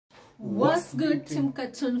What's good, Team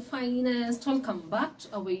Cartoon Finest? Welcome back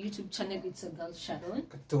to our YouTube channel. It's a girl, Sharon.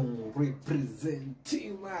 Cartoon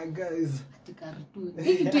representing, my guys.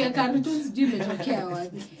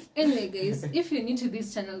 Anyway, guys, if you're new to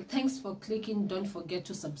this channel, thanks for clicking. Don't forget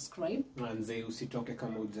to subscribe. And usitoke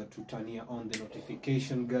kama hujatutania on the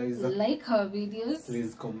notification, guys. Like our videos.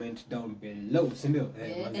 Please comment down below. Sindio?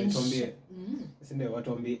 Sindio,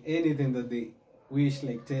 watuambie anything that they wish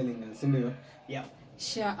like telling us. Sindio? Yeah.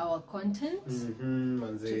 Share our content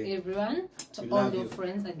to everyone, to all your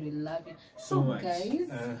friends, and we love you so much. Guys,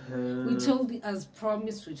 we told you, as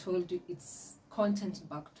promised, we told you it's content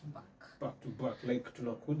back to back, like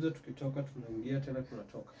tunakuja tukitoka tunaingia tena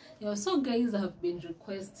tunatoka. Yeah, so guys have been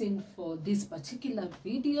requesting for this particular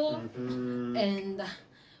video and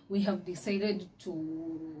we have decided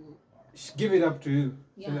to give it up to you.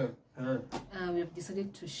 Yeah. We have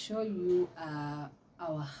decided to show you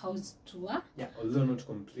our house tour. Yeah, although not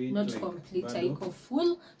complete. Not like complete, haiko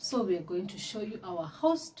full. So we are going to show you our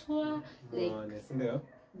house tour, like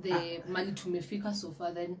the mali tumefika so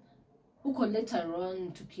far. Then uko later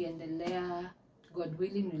on tukiendelea, God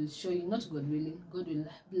willing, we'll show you. Not God willing, God will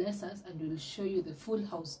bless us and we'll show you the full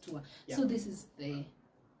house tour. Yeah. So this is the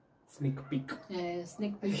sneak peek.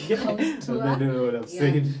 Sneak peek house tour. I don't know what I'm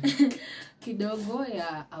saying. Kidogo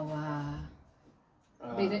ya our.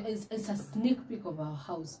 It's a sneak peek of our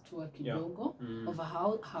house tour kidogo of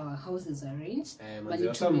how our house is arranged.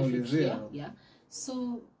 Yeah.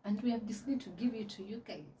 So, and we have decided to give it to you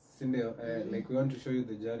guys. Like we want to show you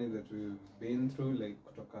the journey that we've been through, like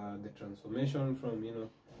kutoka the transformation from, you know,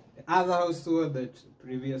 the other house tour that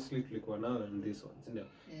previously tulikuwa nao and this one.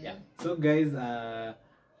 Yeah. So guys,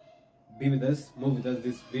 be with us, move with us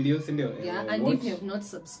this video, and if you have not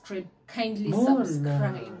subscribed, kindly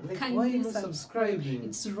subscribe. Like, kindly subscribe.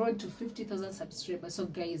 It's road to 50,000 subscribers, so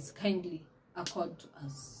guys, kindly accord to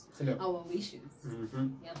us our wishes.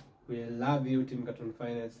 Yeah, we love you, Team Cartoon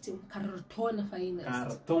Finest. Team Cartoon Finest.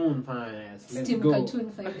 Cartoon Finest. Let's Team go.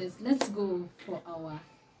 Cartoon Finest. Let's go for our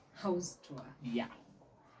house tour. Yeah.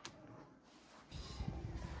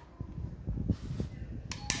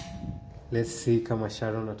 Let's see kama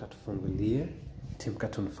Sharon atatufungulia. Team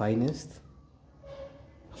Cartoon Finest.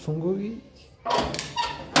 Fungui. Wow,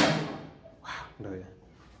 ndio ya.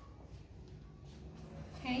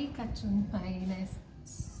 Hey Cartoon Finest.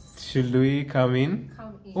 Should we come in?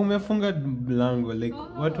 Come in. Umefunga mlango, like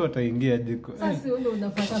watu wataingia jiko. Sasa wewe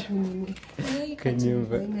unapata kunini? Hey Cartoon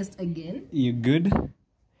Finest again. You good?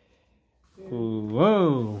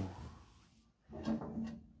 Whoa.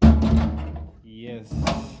 Yes.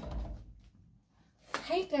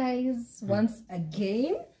 Hi guys, once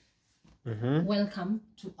again, welcome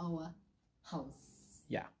to our house.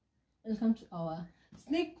 Yeah. Welcome to our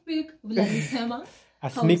sneak peek. A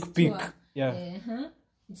sneak peek. Tour. Yeah.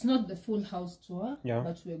 It's not the full house tour, yeah,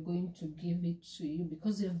 but we're going to give it to you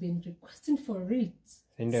because you have been requesting for it.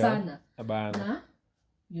 Sana. Nah,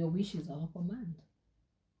 your wish is our command.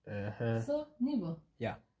 So, Nibo.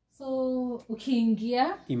 Yeah. So,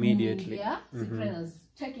 ukiingia immediately. Cyprian has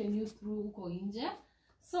taken you through uko inje.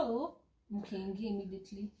 So, ukiingia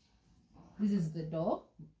immediately. This is the door.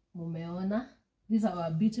 Mumeona. These are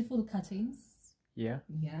our beautiful curtains. Yeah.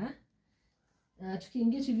 Yeah.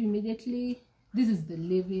 Tukiingia immediately. This is the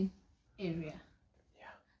living area.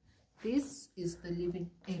 Yeah. This is the living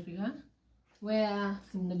area where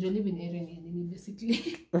the living area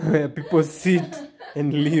basically where people sit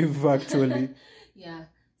and live actually. Yeah.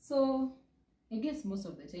 So I guess most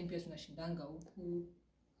of the time pia tunashindanga huku.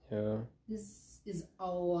 Yeah. This is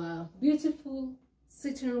our beautiful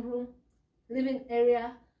sitting room, living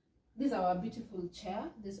area. This is our beautiful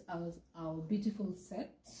chair. This is our beautiful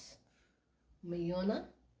set. Mayona.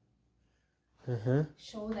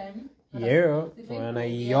 Show them. Yeah.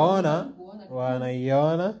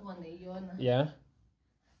 Wanaiona. Yeah.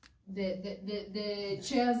 The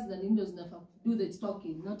chairs, the windows do the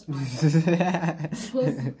talking, not us.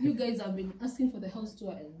 Because you guys have been asking for the house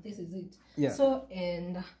tour and this is it. Yeah. So,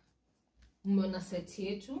 and mona set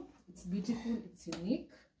yetu. It's beautiful, it's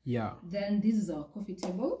unique. Yeah. Then this is our coffee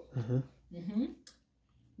table.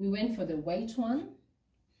 We went for the white one.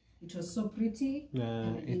 It was so pretty.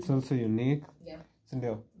 It's also unique. Yeah.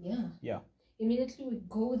 Yeah. Yeah. Immediately we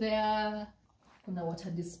go there. Kuna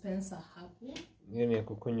water dispenser hapo. Hiyo ni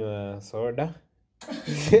kukunywa soda.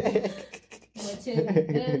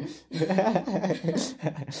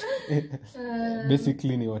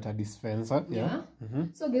 Basically ni water dispenser. Yeah.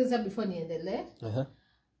 So guys, before niendelee.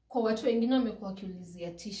 Kwa watu wengine wamekuwa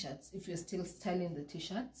wakiulizia t-shirts, if you're still styling the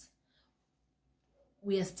t-shirts,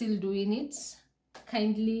 we are still doing it.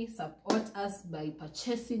 Kindly support us by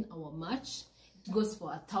purchasing our merch. It goes for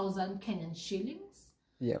 1,000 Kenyan shillings.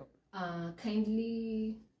 Yeah.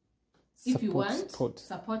 Kindly, if you want,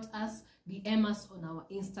 support us. DM us on our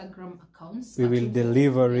Instagram accounts. We will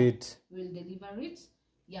deliver it. We will deliver it.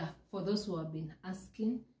 Yeah, for those who have been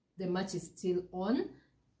asking, the match is still on,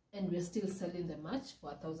 and we're still selling the match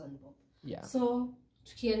for 1,000 bob. Yeah. So,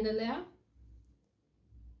 tukiendelea,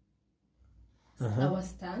 our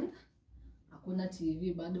stand. Hakuna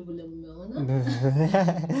TV bado vile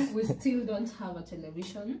mmeona. We still don't have a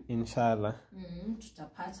television. Inshallah.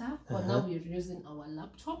 Tutapata. For now we're using our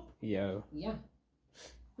laptop. Yeah. Yeah.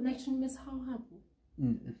 Kuna kitu nimesahau hapo.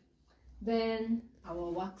 Then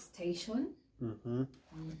our workstation.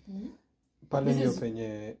 Pale ndio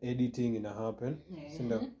penye editing ina happen.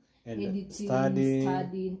 Sindo? Editing,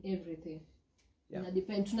 studying, everything. Yeah. Ina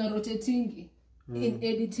depend, tuna rotating in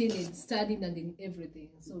editing, in studying, and in everything.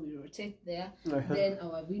 So we rotate there. Then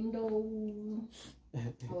our window,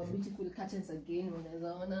 our beautiful curtains again,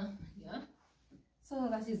 yeah. So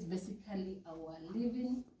that is basically our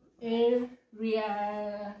living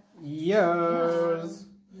area. Yes.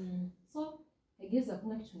 So I guess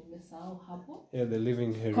hakuna kitu nimesahau hapo. Yeah, the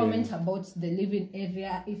living area. Comment about the living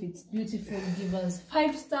area. If it's beautiful, give us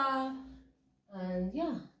 5-star. And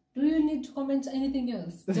yeah, do you need to comment anything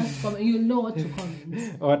else? Just comment. You know what to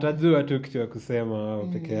comment. Watajua tu kitu ya kusema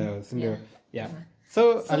peke yao, sindio? Yeah.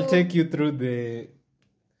 So I'll take you through the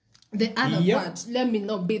other part. Let me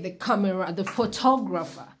not be the camera, the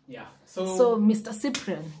photographer. Yeah. So Mr.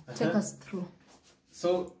 Cyprian, take us through.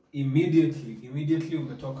 So immediately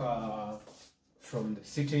umetoka from the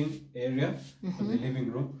sitting area, from the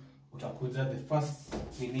living room, utakuja the first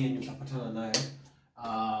nini yenye utapatana nayo,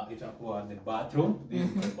 itakuwa the bathroom. This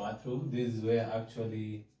is the bathroom. This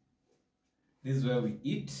is where we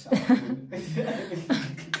eat.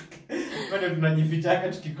 But if tunajifichaka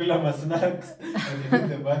tukikula ma snacks, and in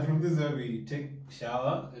the bathroom, this is where we take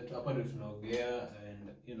shower. Hapa ndio tunaogea, and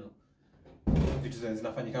you know, vitu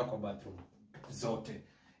zinafanyika kwa bathroom zote.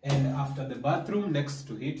 And after the bathroom, next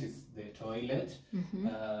to it is the toilet.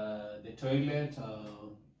 The toilet,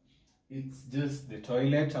 it's just the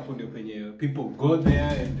toilet. Hapo ndio penye people go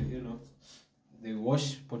there and you know they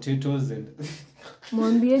wash potatoes and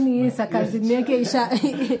mwambieni sakazi yake isha.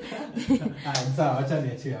 Sawa, acha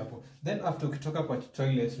niachie hapo. Then after ukitoka kwa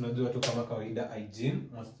toilet, unajua tu kama kawaida hygiene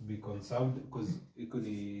must be conserved because iko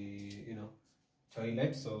ni you know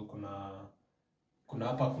toilet, so kuna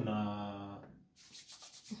hapa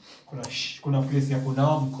kuna place ya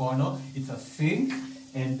kunawa mkono. It's a sink,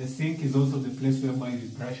 and the sink is also the place whereby we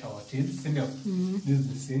brush our teeth. This is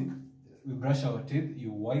the sink. We brush our teeth.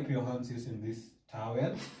 You wipe your hands using this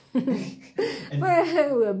towel.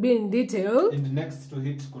 We're being detailed. And next to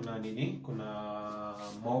it kuna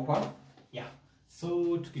mopper. Yeah.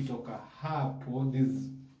 So tukitoka hapo, this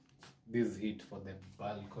is it for the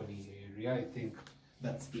balcony area. I think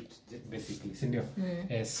that's it basically.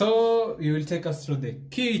 So you will take us through the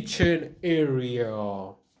kitchen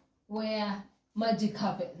area where magic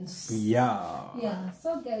happens. Yeah.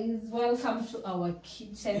 So guys, welcome to our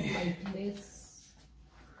kitchen, my place.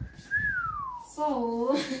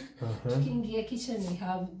 So in the kitchen we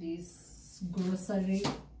have this grocery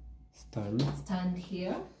stand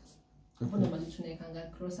here.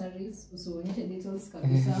 Groceries. Details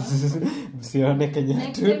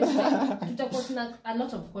a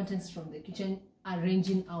lot of contents from the kitchen,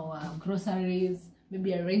 arranging our groceries,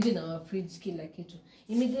 maybe arranging our fridge kila kitu.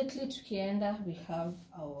 Immediately tukienda, we have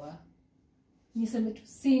our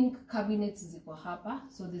sink cabinets ziko hapa.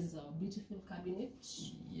 So this is our beautiful cabinet,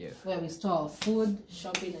 where we store our food,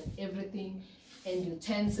 shopping and everything, and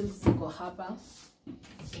utensils ziko hapa.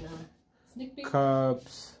 Sneak peek.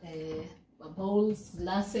 Cups, bowls,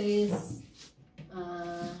 glasses,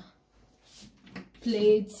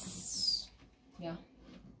 plates,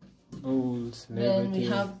 bowls. Then we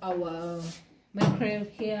have our microwave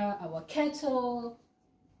here, our kettle,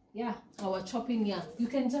 our chopping. You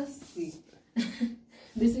can just see.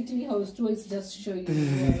 Basically, our store is just show you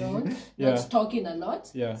around, not talking a lot.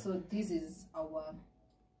 So this is our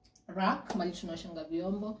rack. Mali tunashanga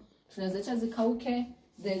vyombo, tunazacha zikauke,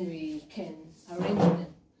 then we can arrange them.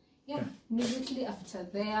 Immediately after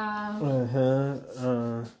there,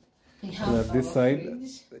 we have this side.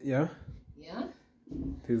 Fridge.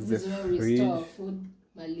 This is where we store food.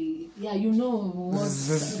 You know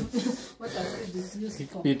what a fridge is used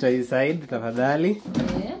for. Peter inside, tafadhali.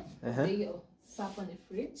 They serve on the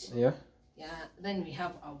fridge. Then we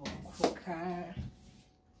have our cooker.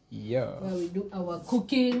 Where we do our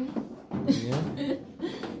cooking.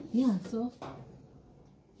 So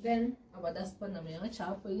then our dustpan ameacha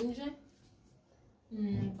hapo nje.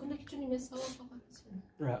 Kuna kitu nimesahau hapa.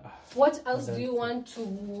 What else do you want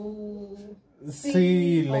to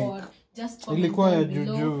see, like, or just comment down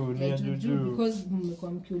below? Ya juju because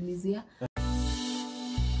mmekuwa mkiulizia.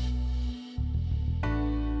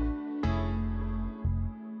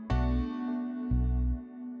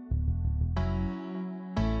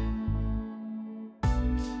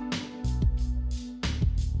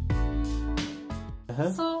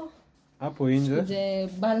 So hapo nje the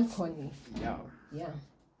balcony. Yeah.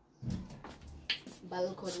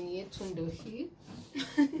 Balcony yetu ndo hii.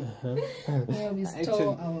 Where we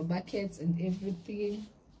store our buckets and everything.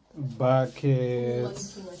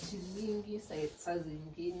 Buckets. Tunachilingi saa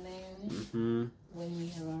zingine. When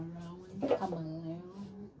we are around, kama leo.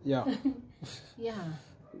 Yeah.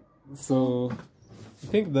 So I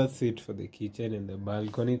think that's it for the kitchen and the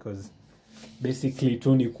balcony, because basically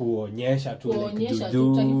tu ni kuonyesha tu like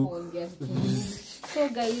juju. So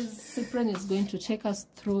guys, Cyprian is going to take us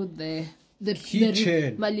through the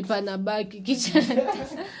kitchen. Malipanabaki kitchen.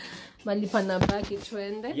 Malipanabaki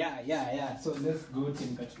twende. Yeah. So let's go to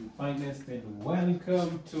Katru Finest and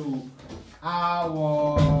welcome to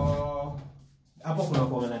our hapo kuna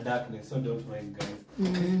kwa na darkness, so don't mind guys.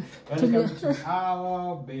 Welcome to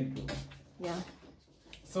our bedroom. Yeah.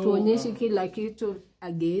 So tuonyeshe kila kitu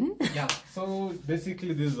again. Yeah. So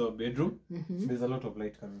basically this is our bedroom. There's a lot of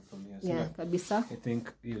light coming from here. So yeah, kabisa. I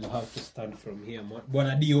think you'll have to stand from here more.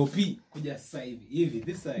 Bwana DOP kuja sasa hivi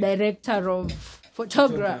this side. Director of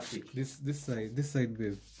photography. This side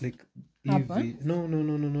babe. Like hivi. No,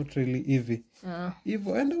 not really hivi.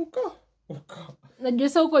 Hivyo enda uko. Najua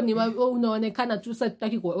sasa huko ni unaonekana tu sasa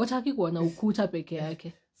tutaki kuona ukuta peke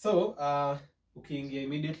yake. So ukiingia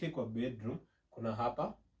immediately kwa bedroom kuna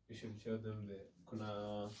hapa, you should show them the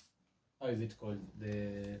kuna, how is it called,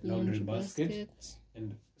 the laundry basket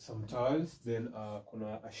and some towels. Then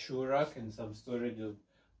kuna a shoe rack and some storage of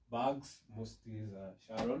bags, mostly is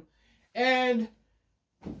Sharon, and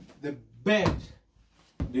the bed.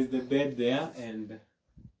 There's the bed there, and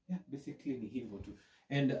yeah, basically ni hivyo tu.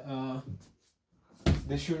 And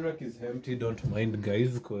the shoe rack is empty, don't mind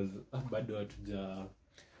guys, because bado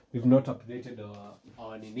we've not updated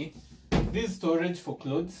our nini. This storage for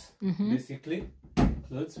clothes, basically.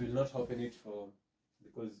 Clothes will not open it for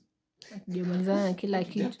because kila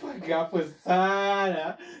kitu.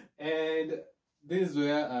 And this is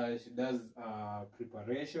where she does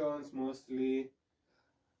preparations mostly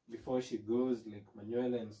before she goes, like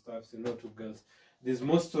Manuela and stuff. So not two girls. There's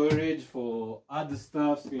more storage for other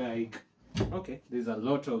stuff, like there's a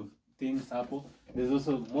lot of things happen. There's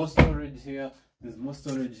also more storage here. There's more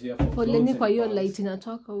storage here for poleni kwa hiyo light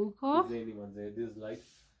inatoka huko. This light.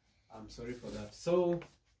 I'm sorry for that. So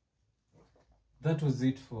that was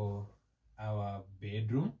it for our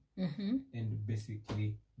bedroom. And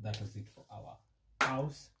basically that was it for our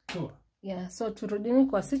house tour. Yeah, so turudini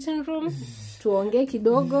kwa sitting room. Tuongee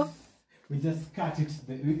kidogo. We just cut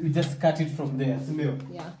it from there.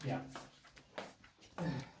 Yeah.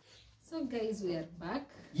 So guys, we are back.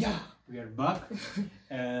 Yeah, we are back.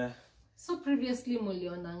 So previously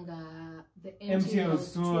mulionanga the empty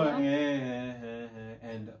house tour,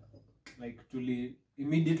 and like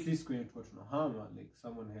immediately square to tunahama, like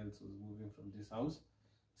someone else was moving from this house.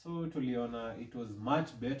 So tuliona it was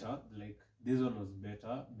much better, like this one was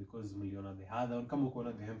better because muliona the other one. Kama uko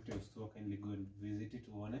na the empty house tour, kindly go and visit it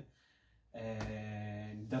uone.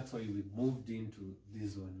 And that's why we moved into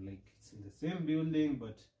this one, like it's in the same building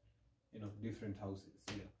but different houses.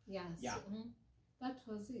 Yeah.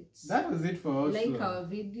 That was it for us. Like our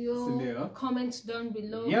video, comment down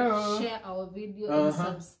below, share our video,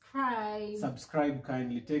 and subscribe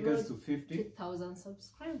kindly. Take us to 50,000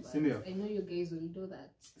 subscribers. I know you guys will do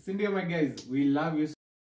that. Cindy, my guys, we love you.